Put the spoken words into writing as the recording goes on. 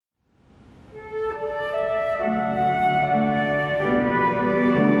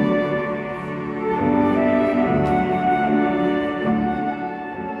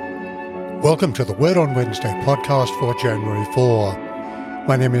Welcome to the Word on Wednesday podcast for January 4.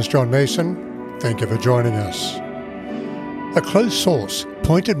 My name is John Mason. Thank you for joining us. A close source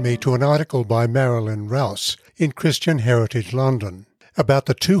pointed me to an article by Marilyn Rouse in Christian Heritage London about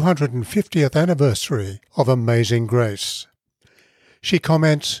the 250th anniversary of Amazing Grace. She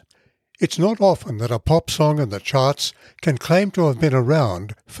comments, "It's not often that a pop song in the charts can claim to have been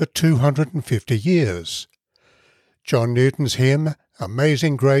around for 250 years. John Newton's hymn,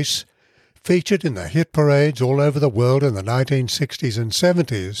 Amazing Grace, featured in the hit parades all over the world in the 1960s and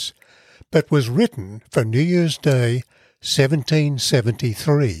 70s, but was written for New Year's Day,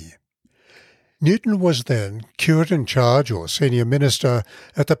 1773. Newton was then curate in charge or senior minister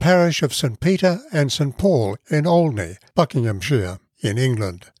at the parish of St. Peter and St. Paul in Olney, Buckinghamshire, in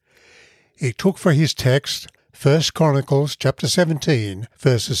England. He took for his text 1 Chronicles chapter 17,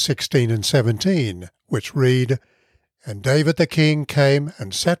 verses 16 and 17, which read, "And David the king came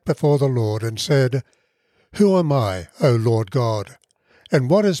and sat before the Lord and said, Who am I, O Lord God,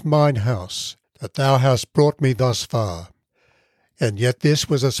 and what is mine house, that thou hast brought me thus far? And yet this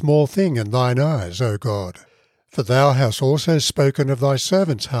was a small thing in thine eyes, O God. For thou hast also spoken of thy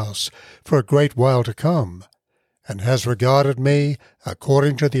servant's house for a great while to come, and hast regarded me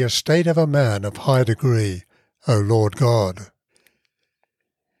according to the estate of a man of high degree, O Lord God."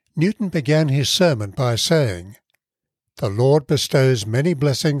 Newton began his sermon by saying, "The Lord bestows many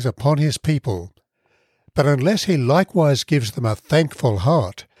blessings upon his people, but unless he likewise gives them a thankful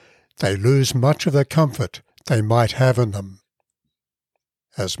heart, they lose much of the comfort they might have in them."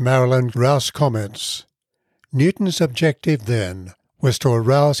 As Marilyn Rouse comments, Newton's objective then was to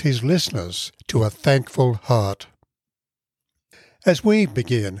arouse his listeners to a thankful heart. As we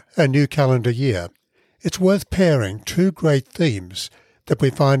begin a new calendar year, it's worth pairing two great themes that we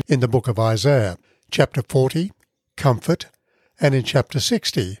find in the book of Isaiah, chapter 40, comfort, and in chapter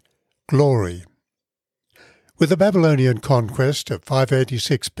 60, glory. With the Babylonian conquest of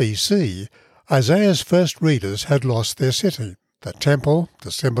 586 BC, Isaiah's first readers had lost their city, the temple,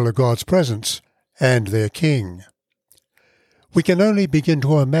 the symbol of God's presence, and their king. We can only begin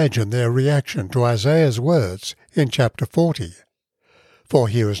to imagine their reaction to Isaiah's words in chapter 40, for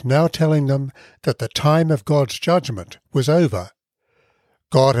he was now telling them that the time of God's judgment was over.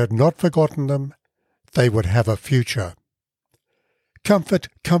 God had not forgotten them. They would have a future. "Comfort,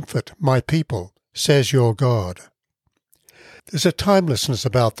 comfort, my people, says your God." There's a timelessness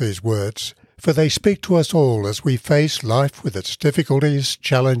about these words, for they speak to us all as we face life with its difficulties,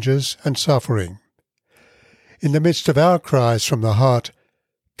 challenges, and suffering. In the midst of our cries from the heart,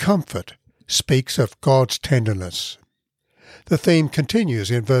 comfort speaks of God's tenderness. The theme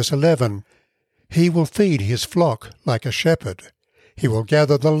continues in verse 11. "He will feed his flock like a shepherd. He will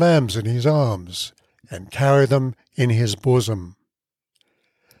gather the lambs in his arms and carry them in his bosom."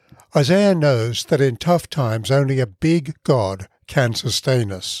 Isaiah knows that in tough times only a big God can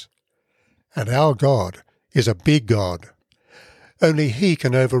sustain us. And our God is a big God. Only He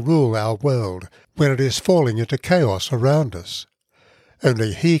can overrule our world when it is falling into chaos around us.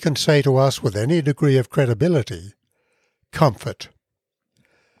 Only He can say to us with any degree of credibility, "Comfort."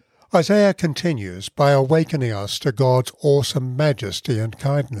 Isaiah continues by awakening us to God's awesome majesty and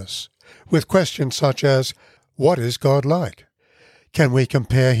kindness, with questions such as, what is God like? Can we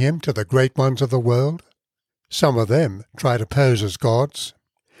compare him to the great ones of the world? Some of them try to pose as gods.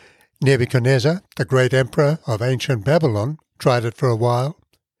 Nebuchadnezzar, the great emperor of ancient Babylon, tried it for a while.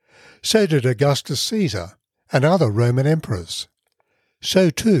 So did Augustus Caesar and other Roman emperors. So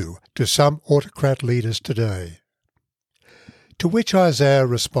too do some autocrat leaders today. To which Isaiah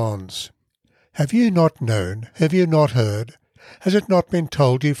responds, "Have you not known? Have you not heard? Has it not been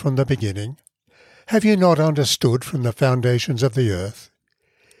told you from the beginning? Have you not understood from the foundations of the earth?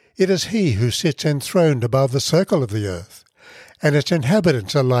 It is he who sits enthroned above the circle of the earth, and its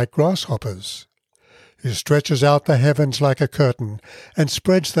inhabitants are like grasshoppers, who stretches out the heavens like a curtain, and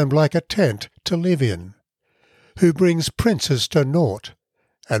spreads them like a tent to live in, who brings princes to naught,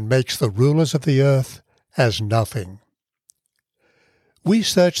 and makes the rulers of the earth as nothing." We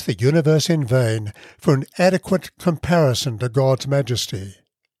search the universe in vain for an adequate comparison to God's majesty.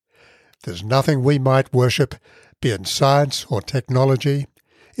 There's nothing we might worship, be it science or technology,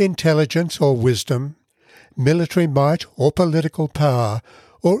 intelligence or wisdom, military might or political power,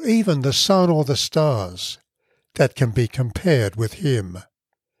 or even the sun or the stars, that can be compared with Him.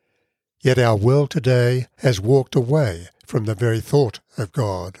 Yet our world today has walked away from the very thought of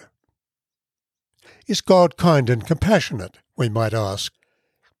God. Is God kind and compassionate, we might ask?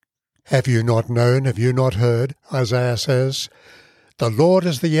 Have you not known, have you not heard, Isaiah says, The Lord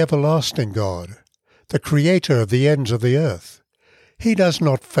is the everlasting God, the Creator of the ends of the earth. He does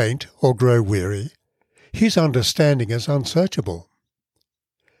not faint or grow weary. His understanding is unsearchable.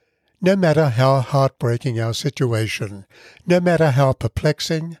 No matter how heartbreaking our situation, no matter how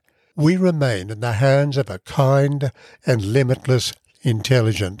perplexing, we remain in the hands of a kind and limitless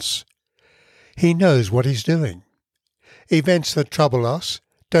intelligence. He knows what he's doing. Events that trouble us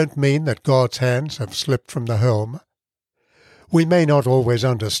don't mean that God's hands have slipped from the helm. We may not always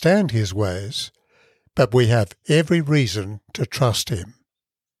understand his ways, but we have every reason to trust him.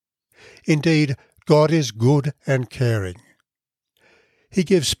 Indeed, God is good and caring. He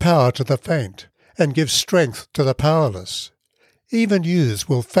gives power to the faint and gives strength to the powerless. Even youths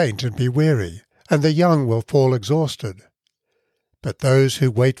will faint and be weary, and the young will fall exhausted. But those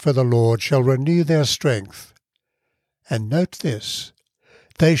who wait for the Lord shall renew their strength. And note this,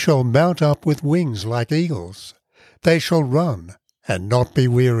 they shall mount up with wings like eagles. They shall run and not be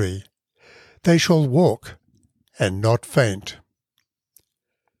weary. They shall walk and not faint.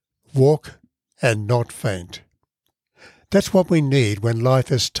 Walk and not faint. That's what we need when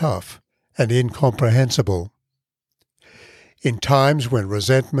life is tough and incomprehensible. In times when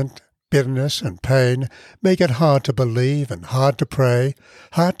resentment, bitterness and pain make it hard to believe and hard to pray,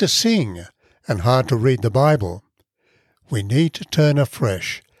 hard to sing and hard to read the Bible, we need to turn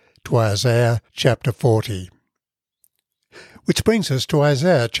afresh to Isaiah chapter 40. Which brings us to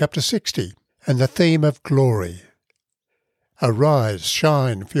Isaiah chapter 60 and the theme of glory. Arise,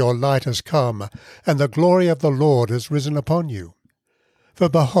 shine, for your light has come, and the glory of the Lord is risen upon you. For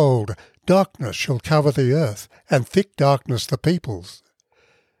behold, darkness shall cover the earth, and thick darkness the peoples.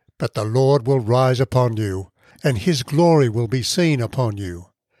 But the Lord will rise upon you, and his glory will be seen upon you.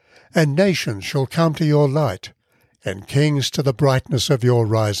 And nations shall come to your light, and kings to the brightness of your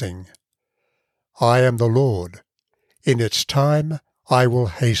rising. I am the Lord. In its time I will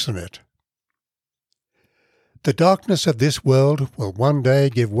hasten it. The darkness of this world will one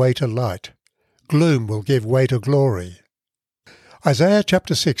day give way to light. Gloom will give way to glory. Isaiah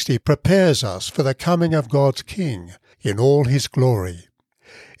chapter 60 prepares us for the coming of God's King in all his glory.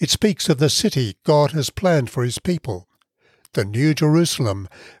 It speaks of the city God has planned for his people, the New Jerusalem,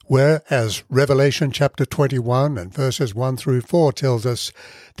 where, as Revelation chapter 21 and verses 1 through 4 tells us,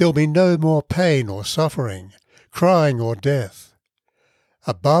 there'll be no more pain or suffering, crying or death.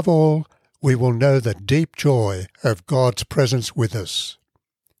 Above all, we will know the deep joy of God's presence with us.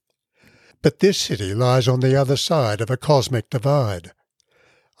 But this city lies on the other side of a cosmic divide.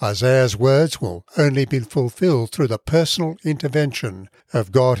 Isaiah's words will only be fulfilled through the personal intervention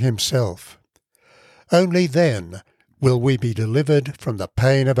of God himself. Only then will we be delivered from the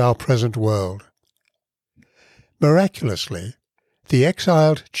pain of our present world. Miraculously, the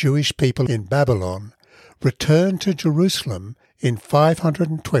exiled Jewish people in Babylon returned to Jerusalem in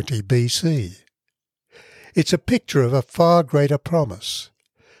 520 BC. It's a picture of a far greater promise,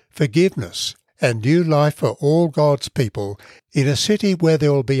 forgiveness and new life for all God's people in a city where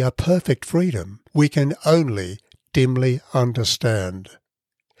there will be a perfect freedom we can only dimly understand.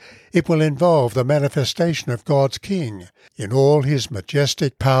 It will involve the manifestation of God's King in all his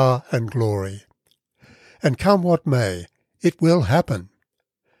majestic power and glory. And come what may, it will happen.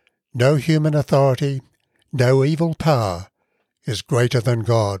 No human authority, no evil power is greater than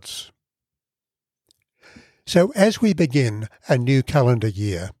God's. So as we begin a new calendar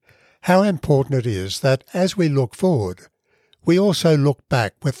year, how important it is that as we look forward, we also look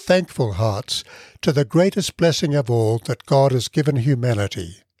back with thankful hearts to the greatest blessing of all that God has given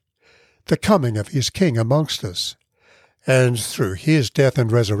humanity, the coming of his King amongst us, and through his death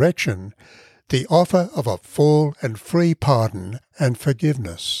and resurrection, the offer of a full and free pardon and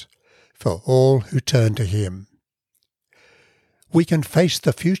forgiveness for all who turn to him. We can face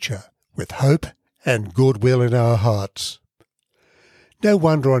the future with hope and goodwill in our hearts. No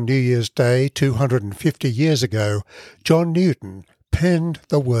wonder on New Year's Day 250 years ago, John Newton penned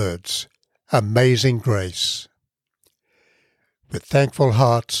the words, "Amazing Grace." With thankful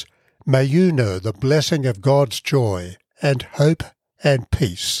hearts, may you know the blessing of God's joy and hope and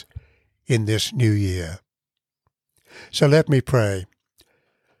peace in this new year. So let me pray.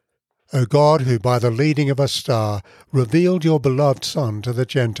 O God, who by the leading of a star revealed your beloved Son to the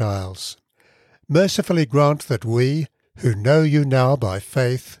Gentiles, mercifully grant that we, who know you now by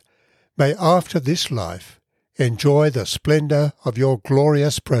faith, may after this life enjoy the splendour of your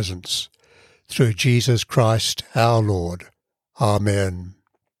glorious presence, through Jesus Christ our Lord. Amen.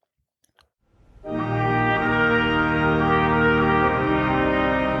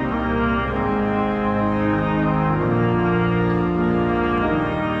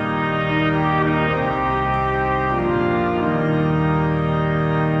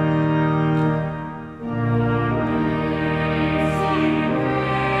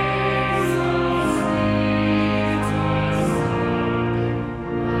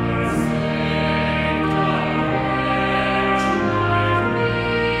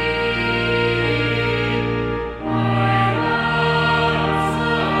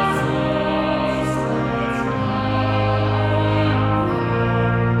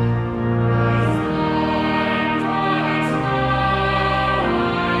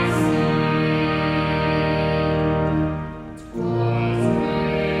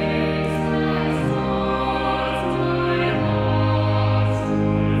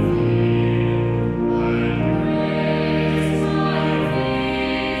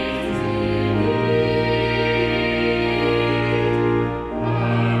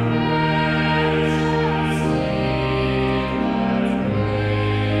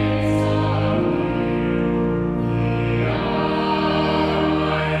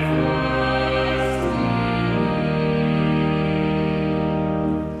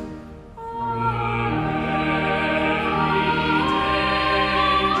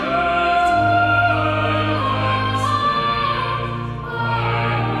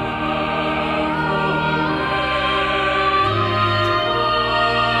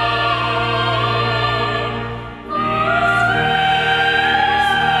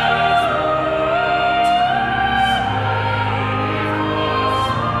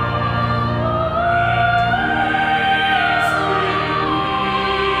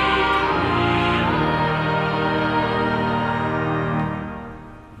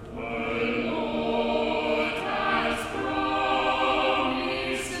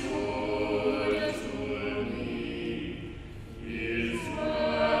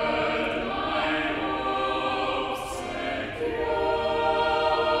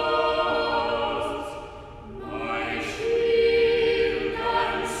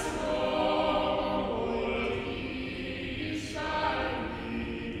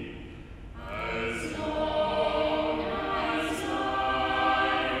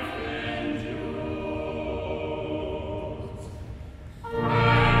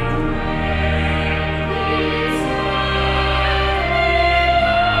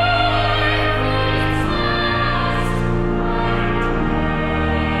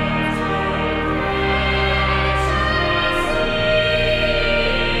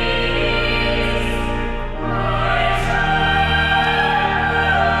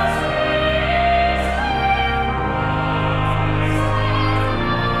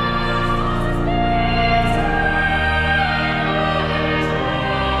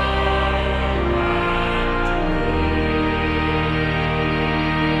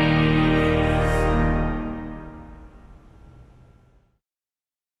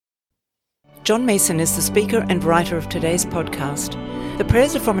 John Mason is the speaker and writer of today's podcast. The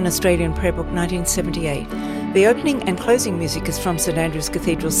prayers are from an Australian prayer book, 1978. The opening and closing music is from St Andrew's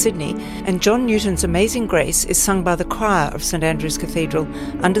Cathedral, Sydney, and John Newton's Amazing Grace is sung by the choir of St Andrew's Cathedral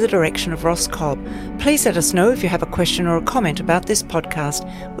under the direction of Ross Cobb. Please let us know if you have a question or a comment about this podcast.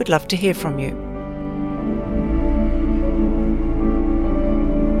 We'd love to hear from you.